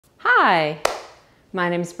Hi, my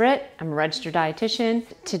name's Britt. I'm a registered dietitian.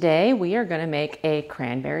 Today we are going to make a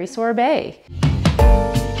cranberry sorbet.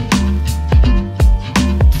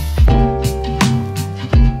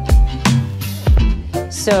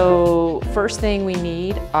 So first thing we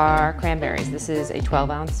need are cranberries. This is a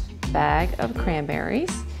 12-ounce bag of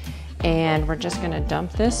cranberries, and we're just going to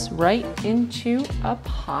dump this right into a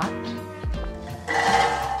pot.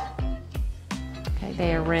 Okay,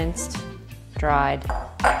 they are rinsed, dried,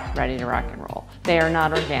 ready to rock and roll. They are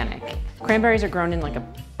not organic. Cranberries are grown in like a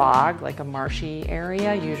bog, like a marshy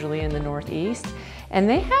area, usually in the Northeast, and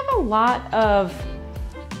they have a lot of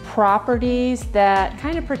properties that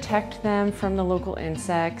kind of protect them from the local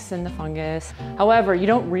insects and the fungus. However, you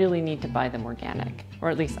don't really need to buy them organic, or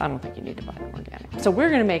at least I don't think you need to buy them organic. So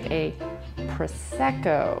we're gonna make a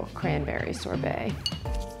Prosecco cranberry sorbet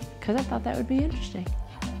because I thought that would be interesting.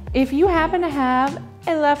 If you happen to have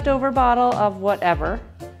a leftover bottle of whatever,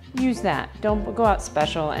 use that. Don't go out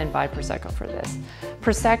special and buy Prosecco for this.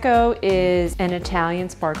 Prosecco is an Italian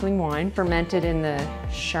sparkling wine fermented in the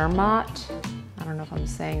Sorbet, I don't know if I'm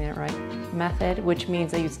saying that right, method, which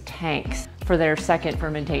means they use tanks for their second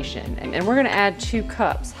fermentation. And we're gonna add 2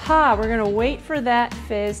 cups. We're gonna wait for that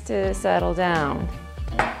fizz to settle down.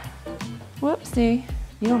 Whoopsie.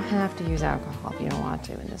 You don't have to use alcohol if you don't want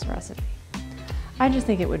to in this recipe. I just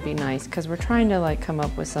think it would be nice because we're trying to come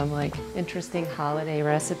up with some interesting holiday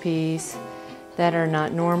recipes that are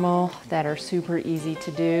not normal, that are super easy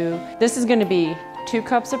to do. This is gonna be 2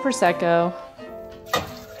 cups of Prosecco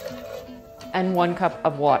and 1 cup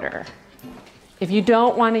of water. If you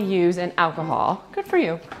don't want to use an alcohol, good for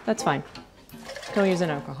you, that's fine. Don't use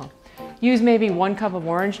an alcohol. Use maybe 1 cup of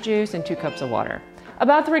orange juice and 2 cups of water.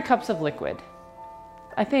 About 3 cups of liquid.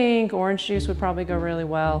 I think orange juice would probably go really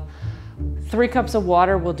well. 3 cups of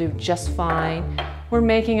water will do just fine. We're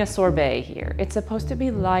making a sorbet here. It's supposed to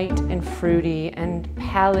be light and fruity and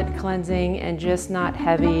palate cleansing and just not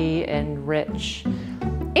heavy and rich.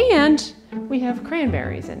 And we have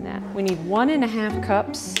cranberries in that. We need 1.5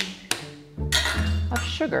 cups of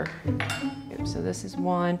sugar. So this is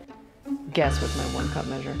 1. Guess with my 1 cup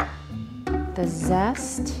measure. The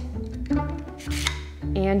zest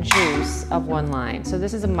and juice of 1 lime. So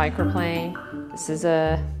this is a microplane. This is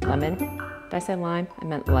a lemon. Did I say lime? I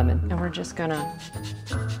meant lemon. And we're just gonna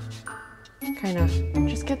kind of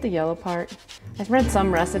just get the yellow part. I've read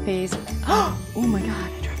some recipes. Oh my God,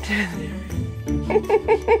 I dropped it in there.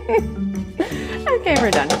 Okay,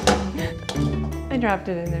 we're done. I dropped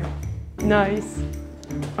it in there. Nice.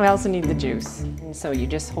 I also need the juice. And so you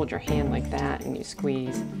just hold your hand like that and you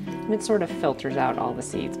squeeze. And it sort of filters out all the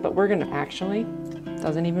seeds. But we're gonna actually,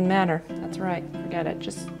 doesn't even matter. That's right, forget it.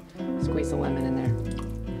 Just squeeze the lemon in there.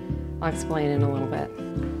 I'll explain in a little bit.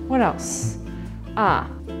 What else?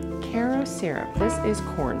 Caro syrup. This is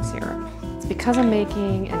corn syrup. It's because I'm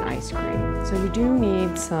making an ice cream. So you do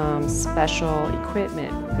need some special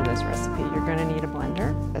equipment for this recipe. You're gonna need a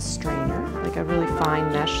blender, a strainer, like a really fine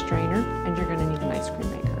mesh strainer, and you're gonna need an ice cream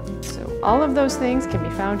maker. So all of those things can be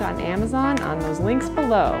found on Amazon on those links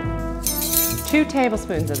below. 2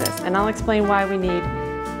 tablespoons of this, and I'll explain why we need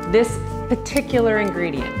this particular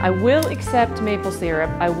ingredient. I will accept maple syrup,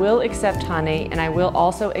 I will accept honey, and I will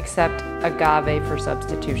also accept agave for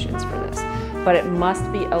substitutions for this. But it must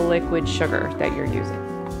be a liquid sugar that you're using.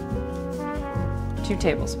 2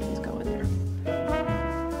 tablespoons go in there.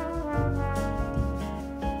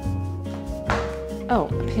 Oh,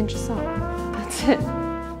 a pinch of salt. That's it.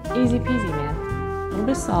 Easy peasy, man. A little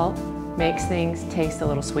bit of salt makes things taste a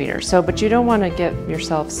little sweeter. But you don't want to get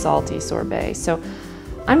yourself salty sorbet. So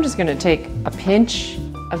I'm just gonna take a pinch,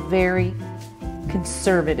 a very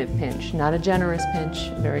conservative pinch, not a generous pinch,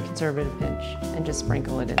 a very conservative pinch, and just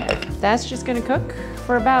sprinkle it in there. That's just gonna cook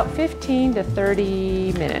for about 15 to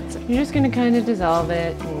 30 minutes. You're just gonna kind of dissolve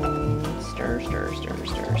it and stir, stir, stir,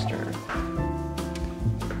 stir, stir.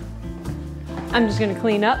 I'm just gonna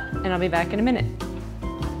clean up and I'll be back in a minute.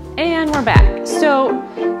 And we're back. So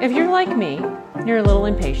if you're like me, you're a little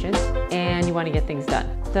impatient and you wanna get things done.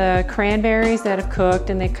 The cranberries that have cooked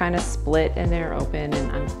and they kind of split and they're open,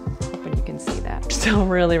 and I'm hoping you can see that. Still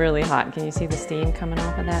really, really hot. Can you see the steam coming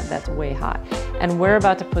off of that? That's way hot. And we're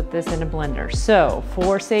about to put this in a blender. So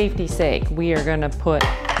for safety's sake, we are gonna put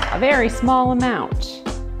a very small amount.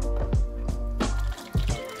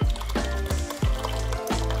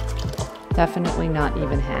 Definitely not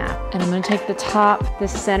even half. And I'm gonna take the top,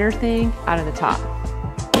 this center thing, out of the top.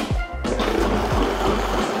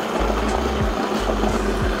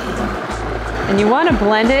 And you want to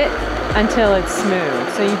blend it until it's smooth.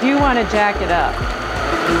 So you do want to jack it up.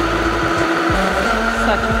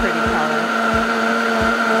 Such a pretty color.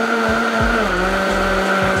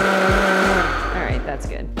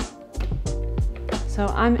 So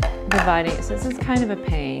I'm dividing it. So this is kind of a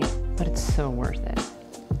pain, but it's so worth it.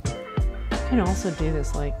 You can also do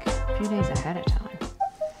this like a few days ahead of time.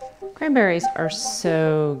 Cranberries are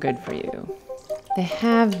so good for you. They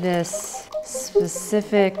have this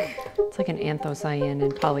specific, it's like an anthocyanin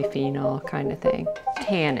and polyphenol kind of thing,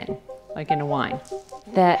 tannin, like in a wine,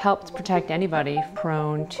 that helps protect anybody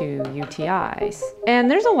prone to UTIs. And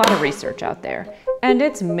there's a lot of research out there, and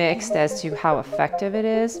it's mixed as to how effective it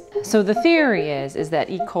is. So the theory is that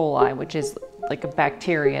E. coli, which is like a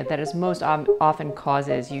bacteria that is most often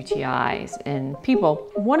causes UTIs in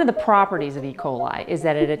people, one of the properties of E. coli is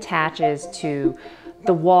that it attaches to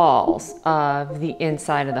the walls of the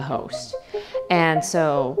inside of the host. And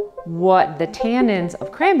so what the tannins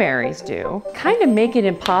of cranberries do kind of make it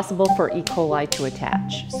impossible for E. coli to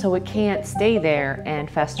attach. So it can't stay there and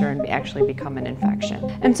fester and actually become an infection.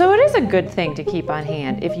 And so it is a good thing to keep on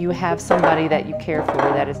hand if you have somebody that you care for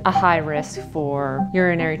that is a high risk for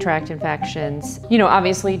urinary tract infections. You know,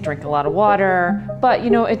 obviously drink a lot of water, but you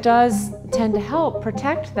know, it does tend to help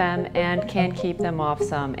protect them and can keep them off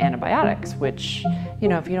some antibiotics, which, you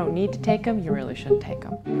know, if you don't need to take them, you really shouldn't take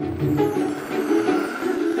them.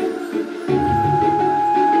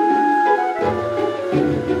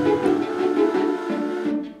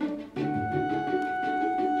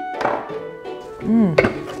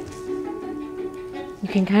 You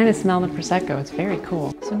can kind of smell the Prosecco. It's very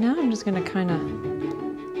cool. So now I'm just going to kind of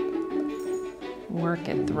work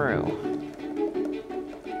it through.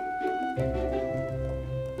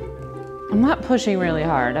 I'm not pushing really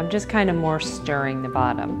hard. I'm just kind of more stirring the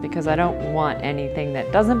bottom because I don't want anything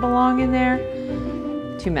that doesn't belong in there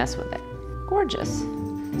to mess with it. Gorgeous.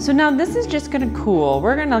 So now this is just going to cool.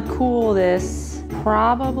 We're going to cool this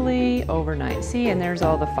probably overnight. See, and there's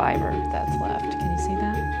all the fiber that's left. Can you see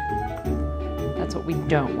that? That's what we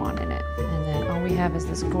don't want in it. And then all we have is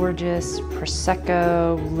this gorgeous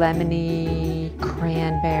Prosecco, lemony,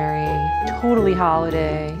 cranberry, totally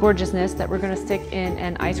holiday gorgeousness that we're gonna stick in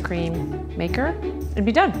an ice cream maker and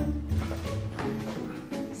be done.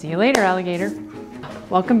 See you later, alligator.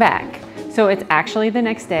 Welcome back. So it's actually the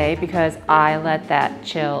next day because I let that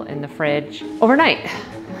chill in the fridge overnight.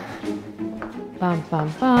 Bum,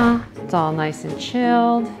 bum, bum. It's all nice and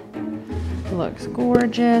chilled. Looks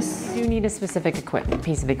gorgeous. You need a specific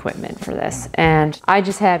piece of equipment for this. And I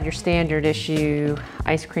just have your standard issue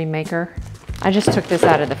ice cream maker. I just took this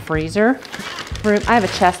out of the freezer. I have a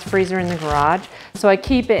chest freezer in the garage, so I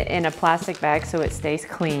keep it in a plastic bag so it stays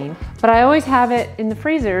clean. But I always have it in the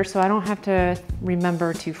freezer so I don't have to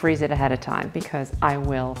remember to freeze it ahead of time because I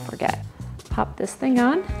will forget. Pop this thing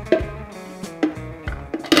on.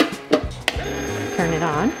 Turn it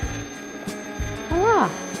on. Voila.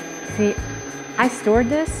 See, I stored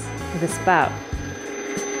this with a spout.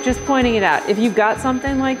 Just pointing it out. If you've got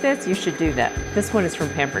something like this, you should do that. This one is from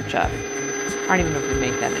Pampered Chef. I don't even know if we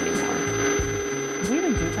make that anymore. Do we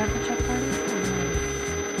even do Pampered Chef parties?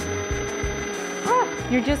 Ah,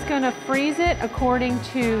 you're just gonna freeze it according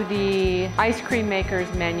to the ice cream maker's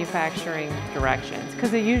manufacturing directions.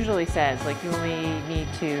 Because it usually says, like, you only need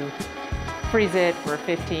to freeze it for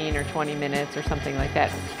 15 or 20 minutes or something like that.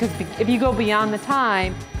 Because if you go beyond the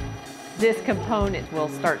time, this component will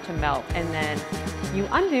start to melt and then you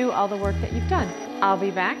undo all the work that you've done. I'll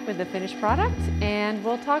be back with the finished product and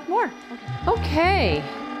we'll talk more. Okay.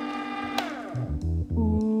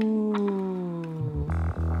 Ooh.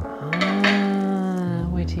 Ah,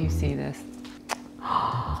 wait till you see this.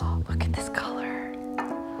 Oh, look at this color.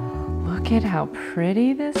 Look at how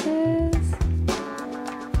pretty this is.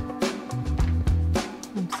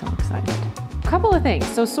 I'm so excited. A couple of things.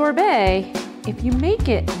 So sorbet, if you make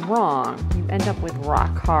it wrong, you end up with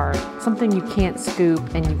rock hard, something you can't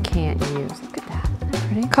scoop and you can't use. Look at that, isn't that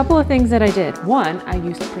pretty? A couple of things that I did. One, I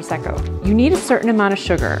used Prosecco. You need a certain amount of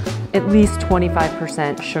sugar, at least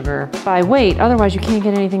 25% sugar by weight, otherwise you can't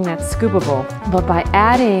get anything that's scoopable. But by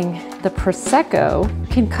adding the Prosecco, you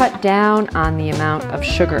can cut down on the amount of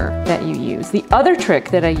sugar that you use. The other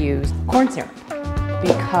trick that I used, corn syrup.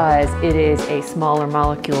 Because it is a smaller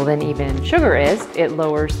molecule than even sugar is, it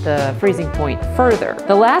lowers the freezing point further.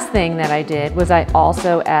 The last thing that I did was I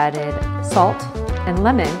also added salt and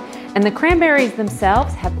lemon, and the cranberries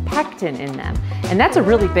themselves have pectin in them. And that's a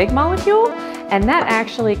really big molecule, and that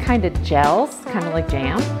actually kind of gels, kind of like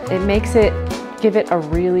jam. It makes it, give it a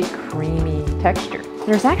really creamy texture.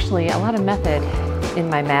 There's actually a lot of method in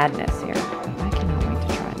my madness here. I cannot wait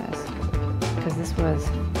to try this, because this was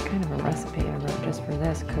kind of a recipe I wrote just for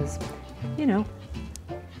this, because, you know,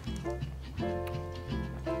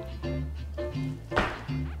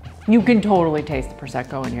 you can totally taste the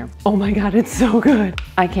Prosecco in here. Oh my God, it's so good.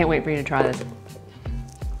 I can't wait for you to try this.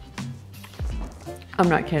 I'm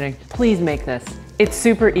not kidding. Please make this. It's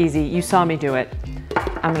super easy. You saw me do it.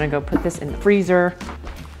 I'm gonna go put this in the freezer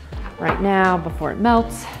right now before it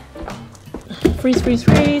melts. Freeze, freeze,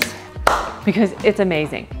 freeze, because it's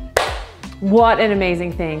amazing. What an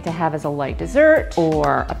amazing thing to have as a light dessert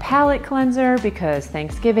or a palate cleanser, because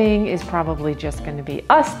Thanksgiving is probably just gonna be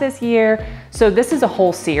us this year. So this is a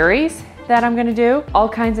whole series that I'm gonna do. All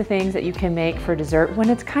kinds of things that you can make for dessert when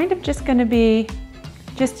it's kind of just gonna be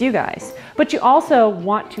just you guys. But you also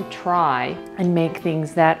want to try and make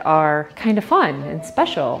things that are kind of fun and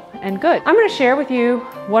special and good. I'm gonna share with you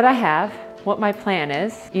what I have, what my plan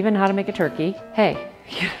is, even how to make a turkey. Hey,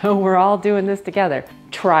 you know, we're all doing this together.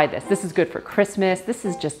 Try this. This is good for Christmas. This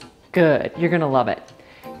is just good. You're gonna love it.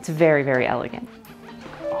 It's very, very elegant.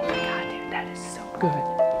 Oh my God, dude, that is so good.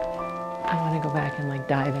 I wanna go back and like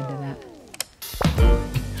dive into that.